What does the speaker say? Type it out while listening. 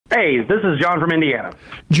Hey, this is John from Indiana.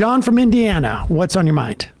 John from Indiana, what's on your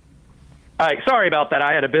mind? Sorry about that.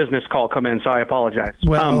 I had a business call come in, so I apologize.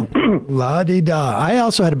 Well, la-di-da. I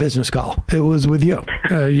also had a business call. It was with you.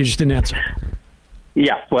 You just didn't answer.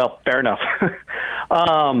 Yeah, well, fair enough.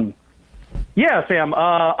 Yeah, Sam,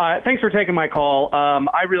 thanks for taking my call.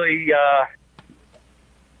 I really,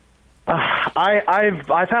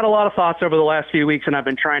 I've had a lot of thoughts over the last few weeks, and I've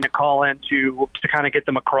been trying to call in to kind of get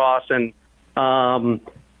them across. And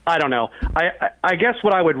I don't know. I guess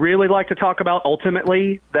what I would really like to talk about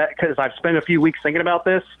ultimately, that because I've spent a few weeks thinking about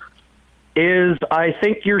this, is I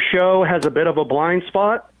think your show has a bit of a blind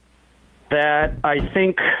spot that I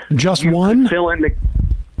think just one fill in the.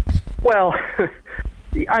 Well,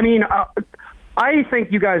 I mean, I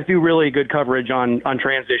think you guys do really good coverage on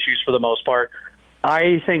trans issues for the most part.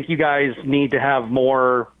 I think you guys need to have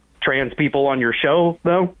more trans people on your show,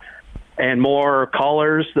 though, and more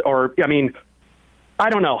callers. Or, I mean, I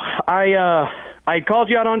don't know. I called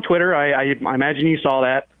you out on Twitter. I imagine you saw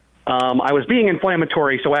that. I was being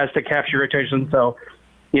inflammatory so as to capture your attention. So,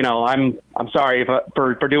 you know, I'm sorry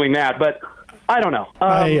for doing that, but I don't know.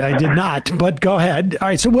 I did not, but go ahead. All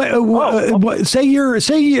right. So say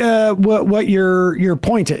what your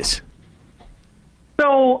point is.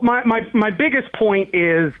 So my biggest point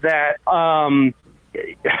is that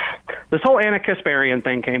this whole Ana Kasparian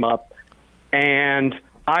thing came up, and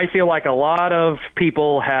I feel like a lot of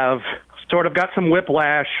people have sort of got some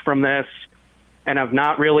whiplash from this and have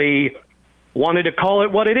not really wanted to call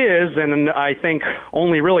it what it is. And I think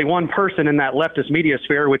only really one person in that leftist media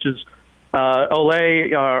sphere, which is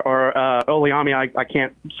Oleami, I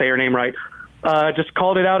can't say her name right, just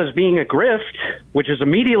called it out as being a grift, which is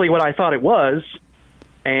immediately what I thought it was.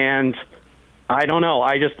 And I don't know.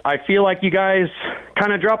 I feel like you guys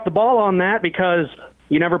kind of dropped the ball on that because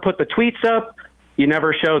you never put the tweets up. You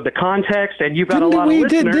never showed the context, and you've got a lot of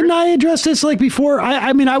listeners. Didn't I address this like before?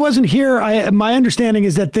 I mean, I wasn't here. My understanding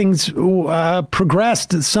is that things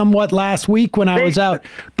progressed somewhat last week when I was out.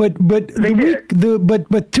 But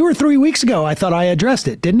 2 or 3 weeks ago, I thought I addressed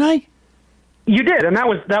it, didn't I? You did, and that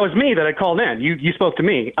was me that had called in. You spoke to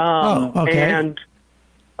me. Okay.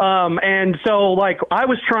 And so, like, I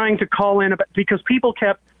was trying to call in because people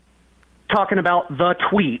kept talking about the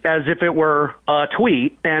tweet as if it were a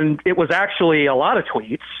tweet, and it was actually a lot of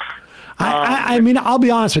tweets. I mean, I'll be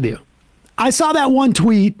honest with you. I saw that one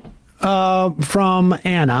tweet from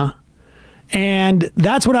Anna, and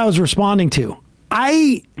that's what I was responding to.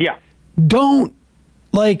 I'm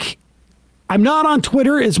not on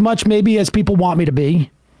Twitter as much maybe as people want me to be.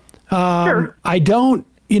 Sure. I don't,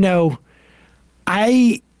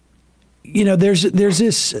 there's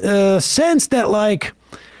this sense that like,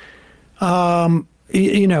 I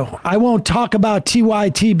won't talk about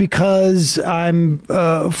TYT because I'm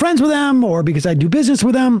friends with them or because I do business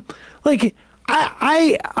with them. Like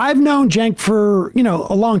I've known Cenk for,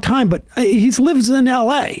 a long time, but he lives in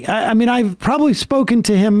LA. I mean, I've probably spoken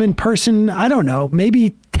to him in person, I don't know,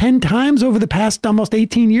 maybe 10 times over the past almost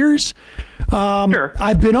 18 years. Sure.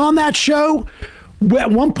 I've been on that show.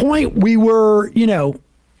 At one point we were,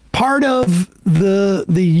 part of the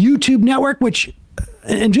YouTube network, which,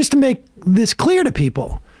 and just to make this clear to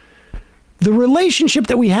people, the relationship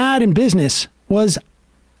that we had in business was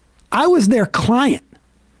I was their client.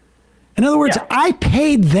 In other words, I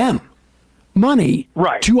paid them money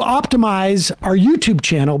to optimize our YouTube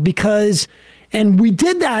channel and we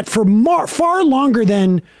did that for far longer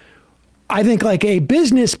than I think like a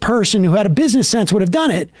business person who had a business sense would have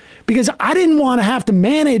done it, because I didn't want to have to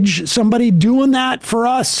manage somebody doing that for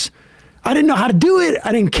us. I didn't know how to do it.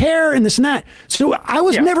 I didn't care and this and that. So I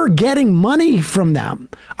was never getting money from them.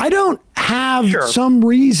 I don't have some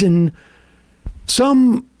reason,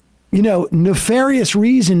 nefarious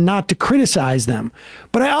reason not to criticize them.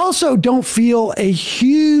 But I also don't feel a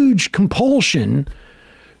huge compulsion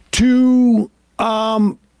to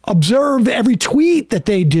observe every tweet that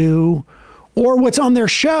they do or what's on their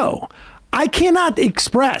show. I cannot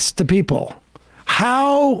express to people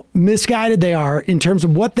how misguided they are in terms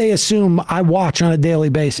of what they assume I watch on a daily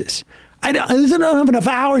basis. I don't have enough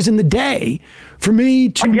hours in the day for me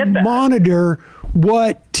to monitor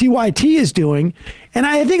what TYT is doing. And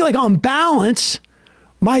I think, like, on balance,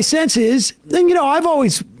 my sense is, and, I've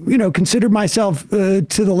always, considered myself to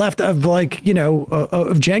the left of, like,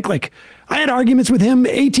 of Cenk. Like, I had arguments with him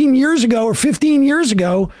 18 years ago or 15 years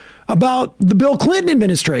ago about the Bill Clinton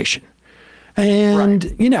administration. And,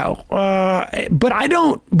 but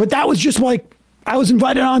that was just like, I was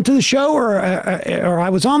invited onto the show or I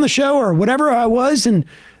was on the show or whatever I was, and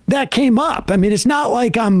that came up. I mean, it's not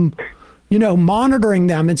like I'm, monitoring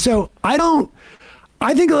them. And so I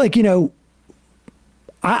think, like,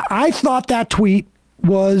 I thought that tweet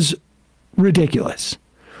was ridiculous.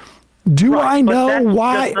 Do Right, I but know that's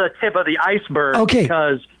why? Just the tip of the iceberg. Okay,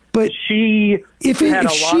 because but she had a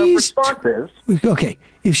lot of responses. Okay,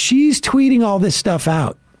 if she's tweeting all this stuff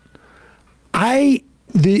out,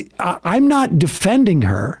 I'm not defending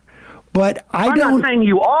her, but I'm not saying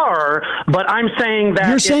you are, but I'm saying that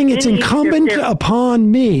you're saying it's incumbent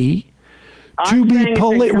upon me to be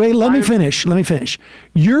polite. Wait, let me finish.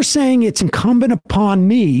 You're saying it's incumbent upon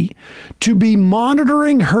me to be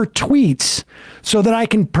monitoring her tweets so that I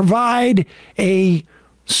can provide a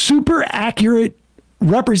super accurate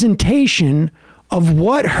representation of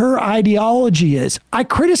what her ideology is. I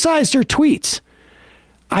criticized her tweets.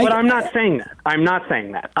 But I'm not saying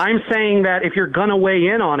that. I'm saying that if you're going to weigh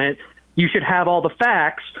in on it, you should have all the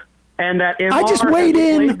facts, and that I just weighed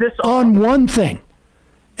in on one thing.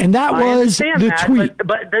 And that was the tweet.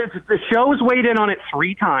 But the show's weighed in on it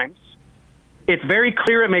 3 times. It's very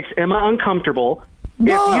clear it makes Emma uncomfortable.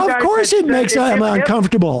 Well, of course it makes Emma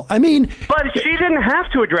uncomfortable. I mean... But she didn't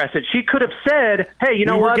have to address it. She could have said, hey, you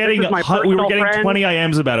know what? We were getting 20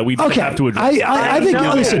 IMs about it. We didn't have to address it. I think,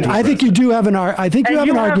 listen, I think you do have an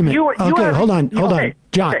argument. Okay, hold on.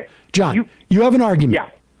 John, you have an argument. Yeah.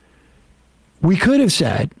 We could have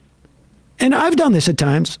said... And I've done this at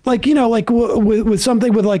times, like, you know, like with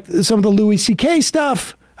something with like some of the Louis C.K.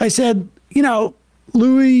 stuff. I said, you know,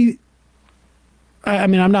 Louis, I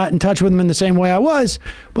mean, I'm not in touch with him in the same way I was,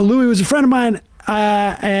 but Louis was a friend of mine,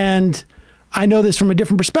 and I know this from a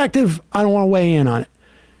different perspective. I don't want to weigh in on it.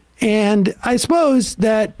 And I suppose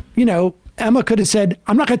that, you know, Emma could have said,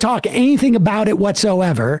 I'm not going to talk anything about it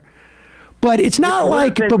whatsoever. But it's not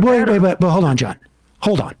like, but hold on, John.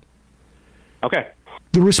 Hold on. Okay.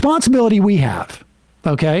 The responsibility we have,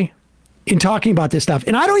 okay, in talking about this stuff,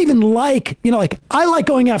 and I don't even like, you know, like I like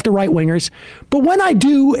going after right wingers, but when I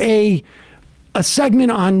do a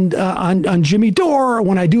segment on Jimmy Dore, or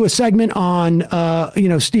when I do a segment on you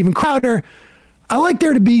know, Steven Crowder, I like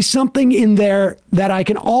there to be something in there that I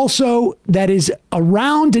can also, that is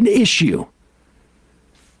around an issue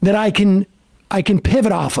that I can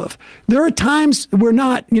pivot off of. There are times we're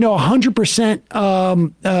not, you know,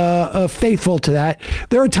 100% faithful to that.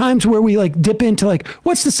 There are times where we like dip into like,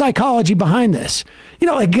 what's the psychology behind this? You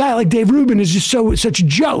know, like a guy like Dave Rubin is just such a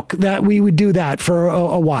joke that we would do that for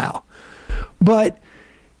a while. But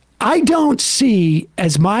I don't see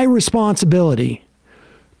as my responsibility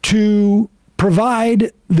to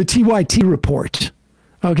provide the TYT report.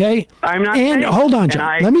 Okay? I'm not and saying, hold on,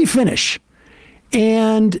 John. Let me finish.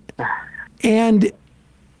 And it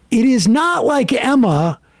is not like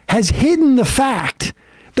Emma has hidden the fact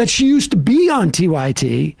that she used to be on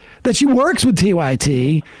TYT, that she works with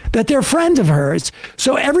TYT, that they're friends of hers.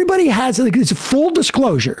 So everybody has, like, it's a full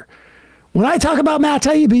disclosure. When I talk about Matt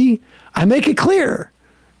Taibbi, I make it clear,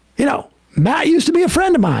 you know, Matt used to be a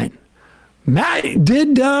friend of mine. Matt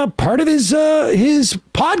did part of his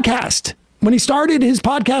podcast when he started his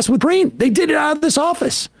podcast with Green. They did it out of this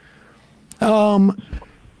office.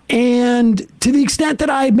 And to the extent that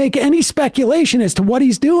I make any speculation as to what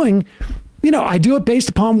he's doing, you know, I do it based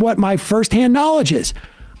upon what my firsthand knowledge is.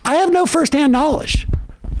 I have no firsthand knowledge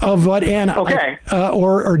of what Anna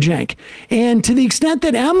or Cenk. And to the extent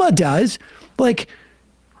that Emma does, like,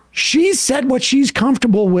 she's said what she's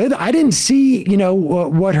comfortable with. I didn't see, you know,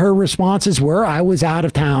 what her responses were. I was out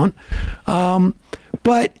of town.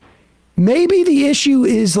 But maybe the issue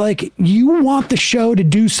is, like, you want the show to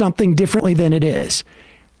do something differently than it is.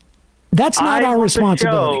 That's not our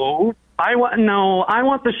responsibility. I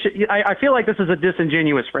feel like this is a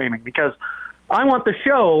disingenuous framing, because I want the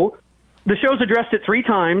show's addressed it 3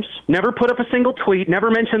 times, never put up a single tweet,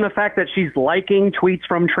 never mentioned the fact that she's liking tweets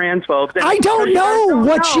from transphobes. I don't know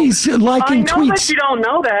what she's liking tweets. I know that you don't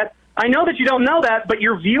know that. I know that you don't know that, but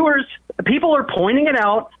your viewers, people are pointing it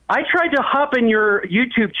out. I tried to hop in your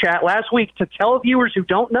YouTube chat last week to tell viewers who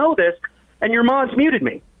don't know this, and your mods muted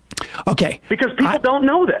me. Okay. Because people don't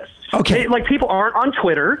know this. Okay. Like, people aren't on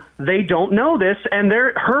Twitter. They don't know this. And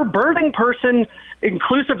her birthing person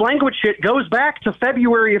inclusive language shit goes back to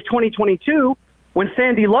February of 2022 when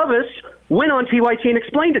Sandy Lovis went on TYT and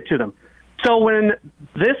explained it to them. So when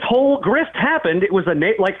this whole grift happened, it was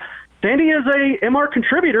like, Sandy is a MR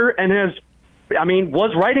contributor and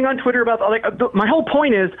was writing on Twitter about, like, my whole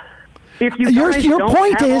point is, if you your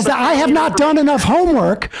point is that I have not done enough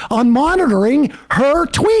homework on monitoring her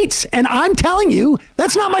tweets, and I'm telling you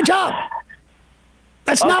that's not my job.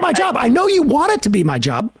 That's not my job. I know you want it to be my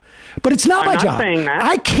job, But it's not my job. Saying that.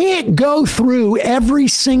 I can't go through every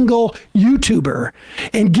single YouTuber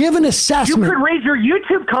and give an assessment. You could raise your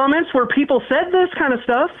YouTube comments where people said this kind of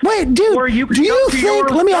stuff. Wait, dude, do you think,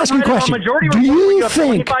 let me ask you a question. Do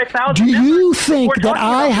you think that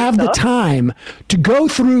I have the time to go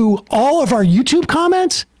through all of our YouTube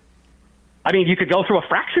comments? I mean, you could go through a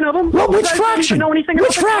fraction of them. Well, which fraction?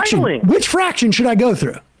 Which fraction? Which fraction should I go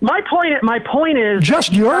through? My point is,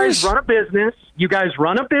 just yours. You guys run a business. You guys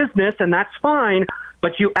run a business, and that's fine.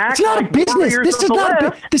 But you act. It's not like a business.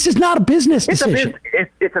 This is not a business decision.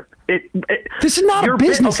 This is not a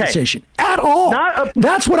business decision at all.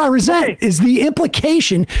 That's what I resent. Okay. Is the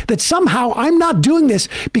implication that somehow I'm not doing this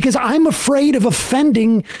because I'm afraid of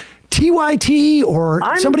offending TYT or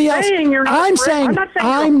somebody else. I'm saying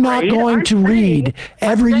I'm not going to read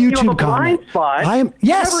every YouTube comment.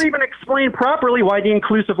 You never even explained properly why the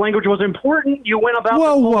inclusive language was important. You went about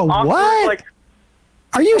what? Like,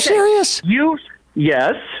 are you serious?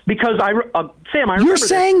 Yes, because Sam, I You're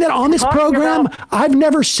saying that on this program I've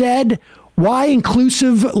never said why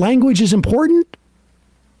inclusive language is important?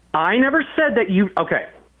 I never said that you. Okay,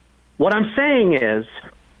 what I'm saying is.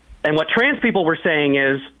 And what trans people were saying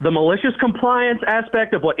is the malicious compliance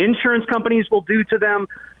aspect of what insurance companies will do to them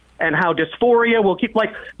and how dysphoria will keep,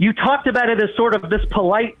 like, you talked about it as sort of this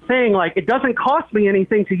polite thing, like, it doesn't cost me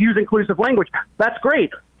anything to use inclusive language. That's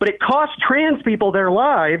great. But it costs trans people their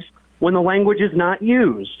lives when the language is not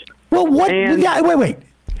used. Well, wait.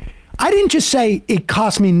 I didn't just say it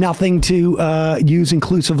cost me nothing to use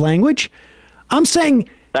inclusive language. I'm saying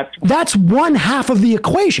that's one half of the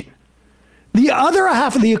equation. The other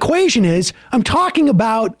half of the equation is I'm talking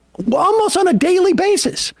about almost on a daily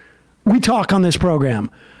basis. We talk on this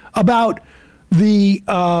program about the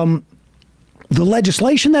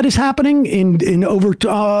legislation that is happening in over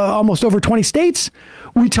almost over 20 states.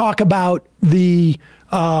 We talk about the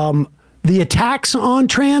attacks on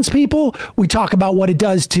trans people. We talk about what it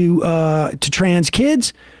does to trans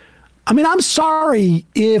kids. I mean, I'm sorry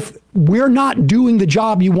if we're not doing the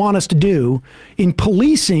job you want us to do in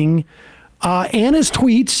policing Anna's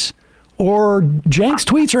tweets or Jank's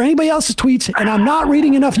tweets or anybody else's tweets, and I'm not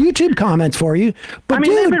reading enough YouTube comments for you. But I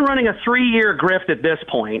mean, they've been running a 3-year grift at this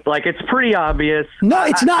point. Like, it's pretty obvious. No,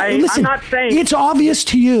 it's not. Listen, I'm not saying it's obvious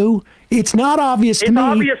to you. It's not obvious to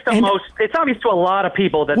me. It's obvious to a lot of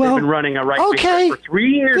people that they've been running a right-wing grift for 3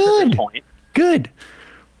 years at this point. Good.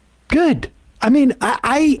 I mean,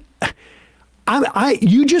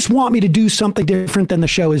 you just want me to do something different than the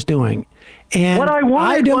show is doing. And what I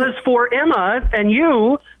wanted was for Emma and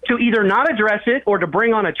you to either not address it or to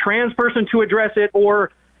bring on a trans person to address it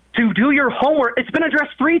or to do your homework. It's been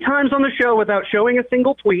addressed 3 times on the show without showing a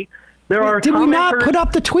single tweet. Did we not put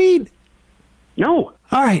up the tweet? No.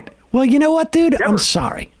 All right. Well, you know what, dude? Never. I'm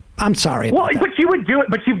sorry. Well, but you would do it.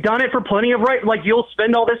 But you've done it for plenty of like you'll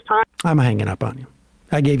spend all this time. I'm hanging up on you.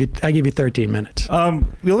 I gave you 13 minutes.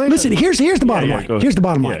 Listen, here's the bottom line. Here's the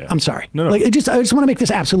bottom line. I'm sorry. No. Like, I just want to make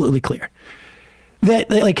this absolutely clear.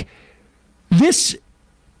 That, like, this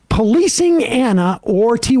policing Anna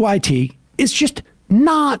or TYT is just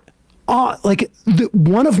not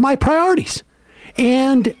one of my priorities.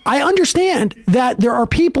 And I understand that there are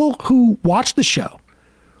people who watch the show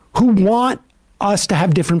who want us to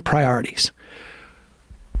have different priorities.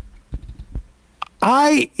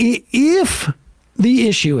 If the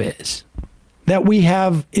issue is that we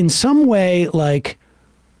have in some way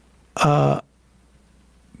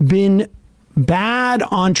been bad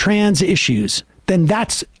on trans issues, then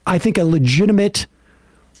that's, I think, a legitimate,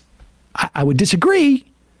 I would disagree,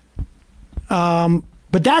 but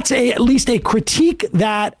that's at least a critique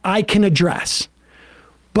that I can address.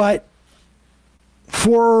 But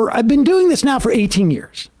I've been doing this now for 18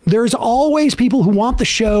 years. There's always people who want the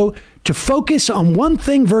show to focus on one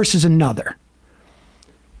thing versus another.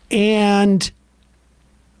 And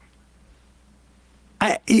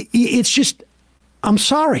it's just, I'm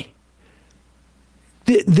sorry.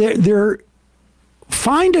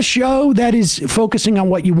 Find a show that is focusing on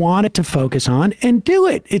what you want it to focus on and do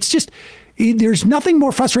it. It's just, there's nothing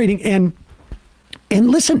more frustrating. And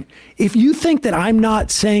listen, if you think that I'm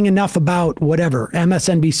not saying enough about whatever,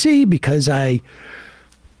 MSNBC, because I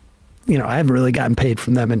haven't really gotten paid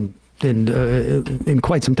from them in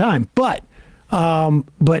quite some time, but that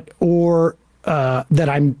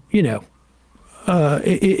I'm,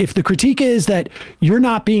 if the critique is that you're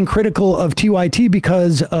not being critical of TYT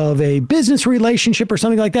because of a business relationship or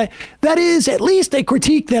something like that, that is at least a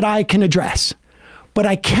critique that I can address. But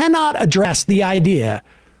I cannot address the idea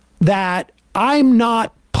that I'm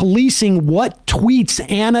not policing what tweets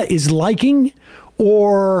Anna is liking,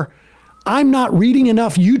 or I'm not reading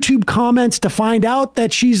enough YouTube comments to find out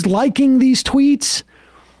that she's liking these tweets.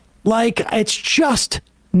 Like, it's just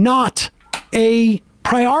not a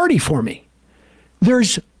priority for me.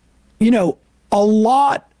 There's, a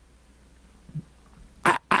lot.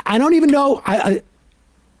 I don't even know. I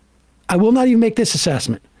will not even make this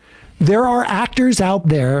assessment. There are actors out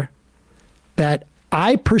there that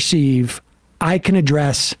I perceive I can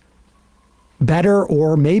address better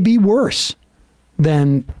or maybe worse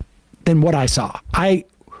than what I saw.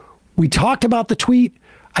 We talked about the tweet.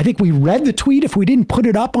 I think we read the tweet if we didn't put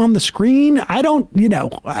it up on the screen. I don't,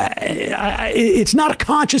 it's not a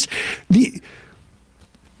conscious. We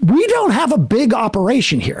don't have a big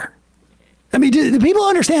operation here. I mean, do people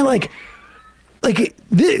understand? We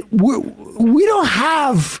don't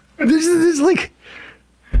have this like.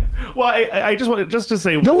 Well, I just wanted to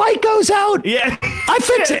say the light goes out. Yeah, I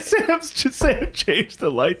fix it. Sam changed the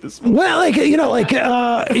light this morning. Well,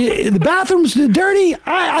 the bathroom's dirty.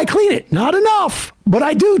 I clean it. Not enough, but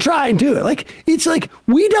I do try and do it.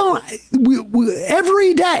 We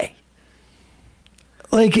every day.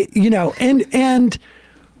 And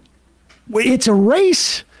it's a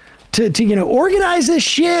race to organize this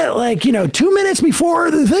shit. 2 minutes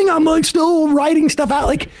before the thing, I'm still writing stuff out.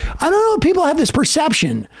 I don't know if people have this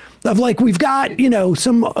perception of we've got,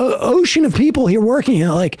 some ocean of people here working,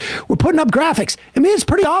 we're putting up graphics. I mean, it's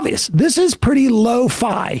pretty obvious. This is pretty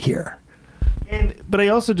lo-fi here. But I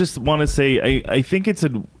also just want to say, I think it's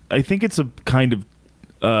a kind of,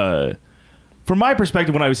 from my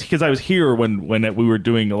perspective, because I was here when we were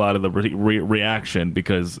doing a lot of the reaction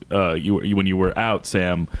because when you were out,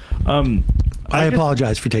 Sam. I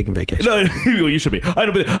apologize for taking vacation. No, you should be. I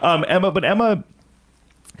know, but Emma.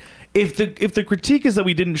 If the critique is that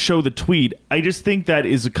we didn't show the tweet, I just think that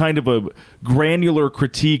is a kind of a granular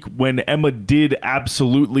critique when Emma did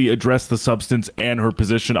absolutely address the substance and her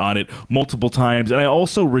position on it multiple times. And I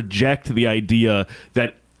also reject the idea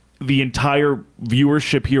that the entire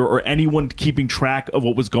viewership here or anyone keeping track of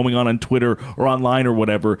what was going on Twitter or online or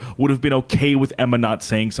whatever would have been okay with Emma not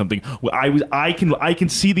saying something. I can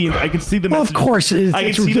see the messages. Of course, I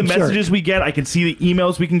can see the messages we get. I can see the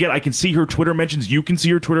emails we can get. I can see her Twitter mentions. You can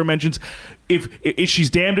see her Twitter mentions. If she's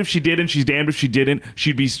damned if she did and she's damned if she didn't,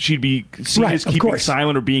 she'd be seen as keeping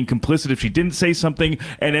silent or being complicit if she didn't say something,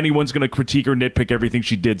 and anyone's going to critique or nitpick everything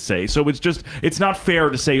she did say. So it's not fair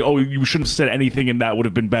to say, oh, you shouldn't have said anything and that would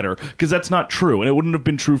have been better, because that's not true, and it wouldn't have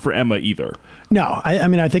been true for Emma either. No, I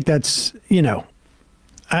mean, I think that's,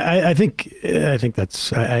 I think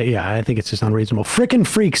it's just unreasonable. Frickin'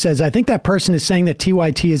 Freak says, I think that person is saying that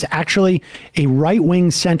TYT is actually a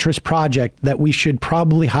right-wing centrist project that we should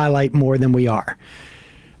probably highlight more than we are.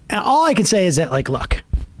 And all I can say is that, look,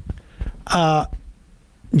 the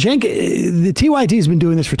TYT has been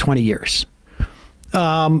doing this for 20 years.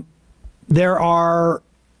 There are,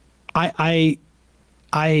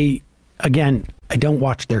 again, I don't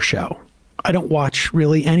watch their show. I don't watch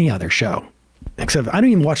really any other show. Except I don't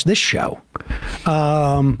even watch this show.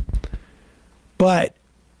 But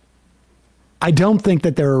I don't think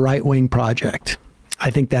that they're a right-wing project. I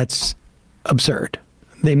think that's absurd.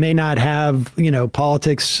 They may not have,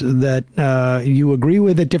 politics that you agree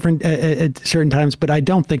with at certain times, but I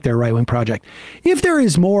don't think they're a right-wing project. If there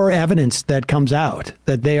is more evidence that comes out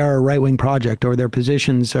that they are a right-wing project or their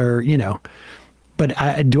positions are,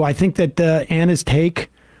 but do I think that Anna's take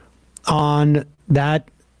on that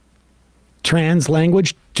trans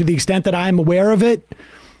language, to the extent that I'm aware of it,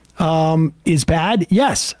 is bad?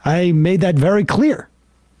 Yes, I made that very clear.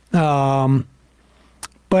 But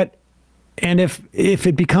if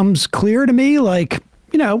it becomes clear to me, at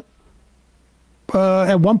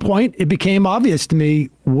one point it became obvious to me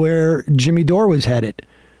where Jimmy Dore was headed,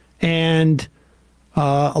 and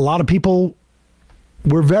a lot of people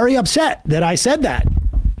were very upset that I said that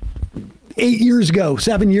 8 years ago,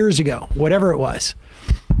 7 years ago, whatever it was.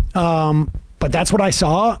 But that's what I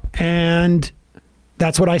saw, and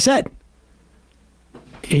that's what I said.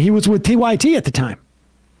 He was with TYT at the time.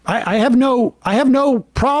 I have no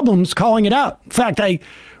problems calling it out. In fact, I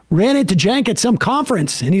ran into Jank at some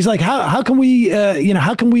conference, and he's like, how can we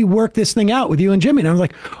how can we work this thing out with you and Jimmy? And I was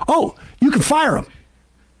like, oh, you can fire him.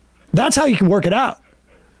 That's how you can work it out.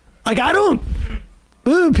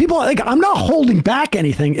 People, I'm not holding back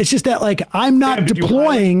anything. It's just that, I'm not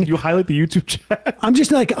deploying. You highlight the YouTube chat. I'm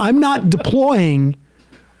just I'm not deploying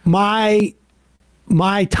my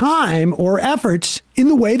time or efforts in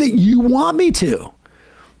the way that you want me to.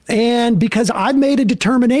 And because I've made a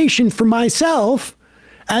determination for myself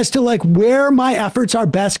as to where my efforts are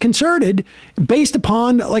best concerted based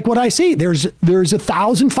upon what I see. There's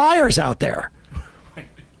 1,000 fires out there.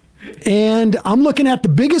 And I'm looking at the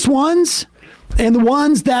biggest ones and the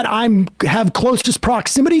ones that have closest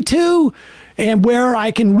proximity to and where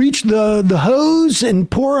I can reach the hose and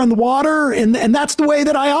pour on the water. And that's the way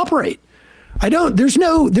that I operate. There's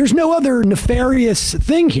no other nefarious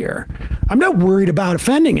thing here. I'm not worried about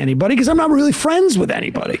offending anybody because I'm not really friends with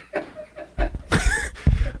anybody.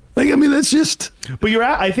 That's just. But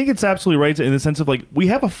I think it's absolutely right in the sense of like, we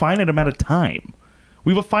have a finite amount of time.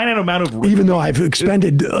 We have a finite amount of. Even though I've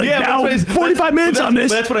expended 45 minutes on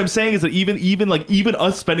this. But that's what I'm saying is that even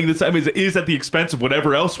us spending this time is at the expense of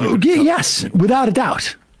whatever else we do. Yes, without a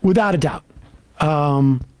doubt. Without a doubt.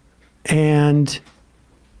 And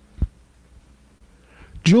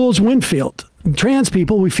Jules Winfield, trans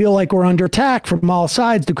people, we feel like we're under attack from all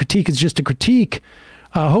sides. The critique is just a critique.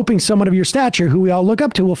 Hoping someone of your stature, who we all look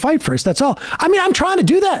up to, will fight first. That's all. I mean, I'm trying to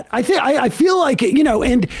do that. I feel like,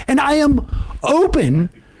 and I am open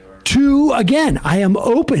to, I am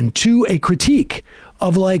open to a critique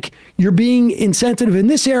of like, you're being insensitive in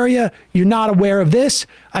this area. You're not aware of this.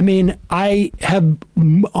 I mean, I have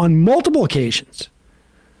on multiple occasions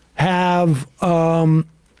have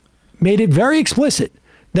made it very explicit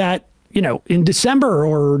that, in December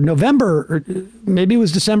or November, or maybe it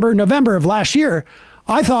was December or November of last year,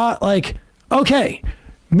 I thought like, okay,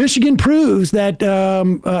 Michigan proves that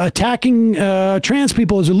attacking trans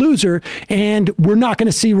people is a loser, and we're not going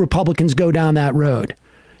to see Republicans go down that road.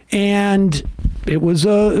 And it was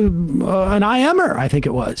an IMer, I think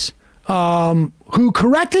it was, who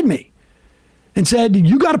corrected me and said,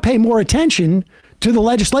 you got to pay more attention to the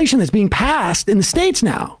legislation that's being passed in the states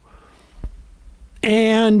now.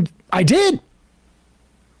 And I did.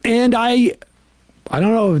 And I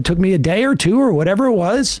don't know, it took me a day or two or whatever it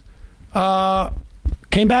was.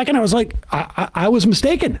 Came back and I was like, I was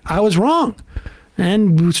mistaken. I was wrong.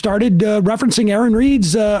 And started referencing Aaron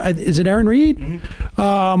Reed's, is it Aaron Reed?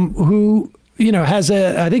 Mm-hmm. Who, has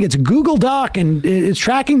I think it's a Google Doc and is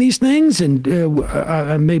tracking these things and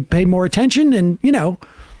I may pay more attention and,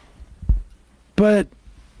 but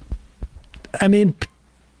I mean,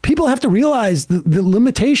 people have to realize the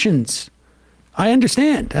limitations. I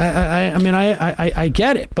understand. I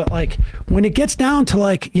get it. But like when it gets down to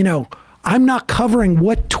like, I'm not covering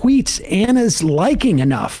what tweets Anna's liking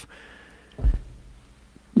enough.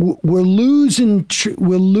 We're losing.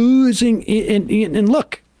 And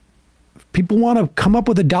look, people want to come up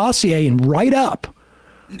with a dossier and write up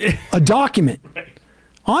a document.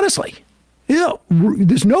 Honestly,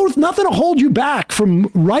 there's nothing to hold you back from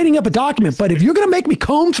writing up a document. But if you're going to make me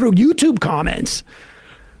comb through YouTube comments,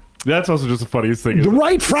 that's also just the funniest thing. The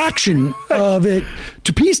right fraction of it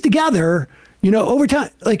to piece together, over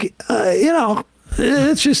time, like,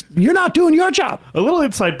 it's just, you're not doing your job. A little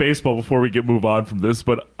inside baseball before we move on from this,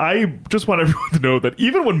 but I just want everyone to know that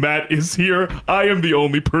even when Matt is here, I am the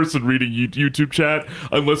only person reading YouTube chat,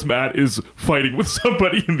 unless Matt is fighting with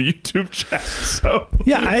somebody in the YouTube chat. So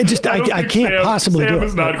yeah, I can't possibly do it. Sam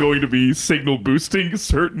is not going to be signal boosting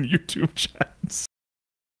certain YouTube chats.